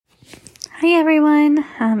Hi, everyone.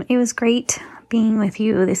 It was great being with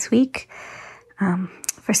you this week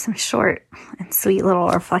for some short and sweet little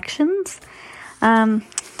reflections.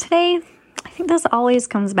 Today, I think this always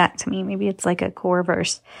comes back to me. Maybe it's like a core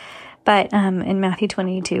verse, but in Matthew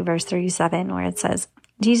 22, verse 37, where it says,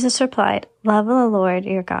 Jesus replied, "Love the Lord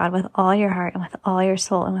your God with all your heart and with all your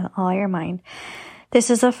soul and with all your mind. This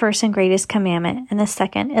is the first and greatest commandment, and the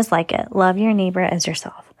second is like it. Love your neighbor as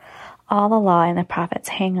yourself. All the law and the prophets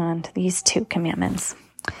hang on to these two commandments."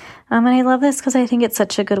 And I love this because I think it's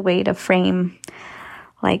such a good way to frame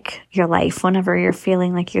like your life whenever you're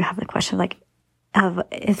feeling like you have the question of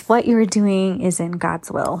if what you're doing is in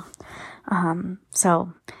God's will.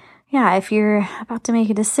 So yeah, if you're about to make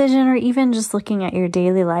a decision or even just looking at your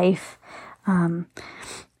daily life, and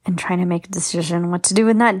trying to make a decision what to do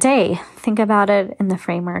in that day, think about it in the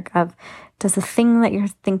framework of, does the thing that you're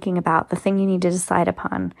thinking about, the thing you need to decide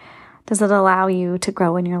upon, does it allow you to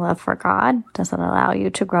grow in your love for God? Does it allow you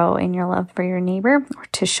to grow in your love for your neighbor or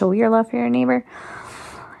to show your love for your neighbor?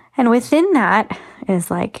 And within that is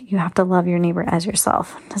like, you have to love your neighbor as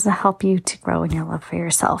yourself. Does it help you to grow in your love for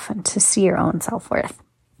yourself and to see your own self-worth?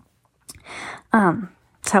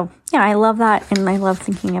 So yeah, I love that. And I love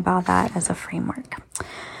thinking about that as a framework.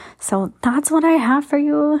 So that's what I have for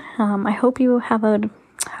you. I hope you have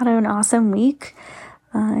had an awesome week.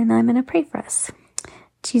 And I'm going to pray for us.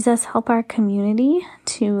 Jesus, help our community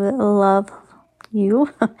to love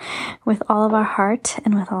you with all of our heart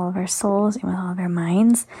and with all of our souls and with all of our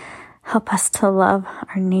minds. Help us to love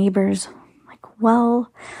our neighbors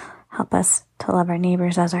well. Help us to love our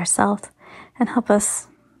neighbors as ourselves, and help us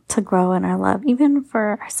to grow in our love, even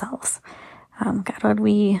for ourselves. God, would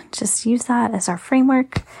we just use that as our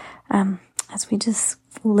framework as we just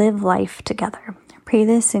live life together? I pray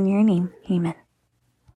this in your name. Amen.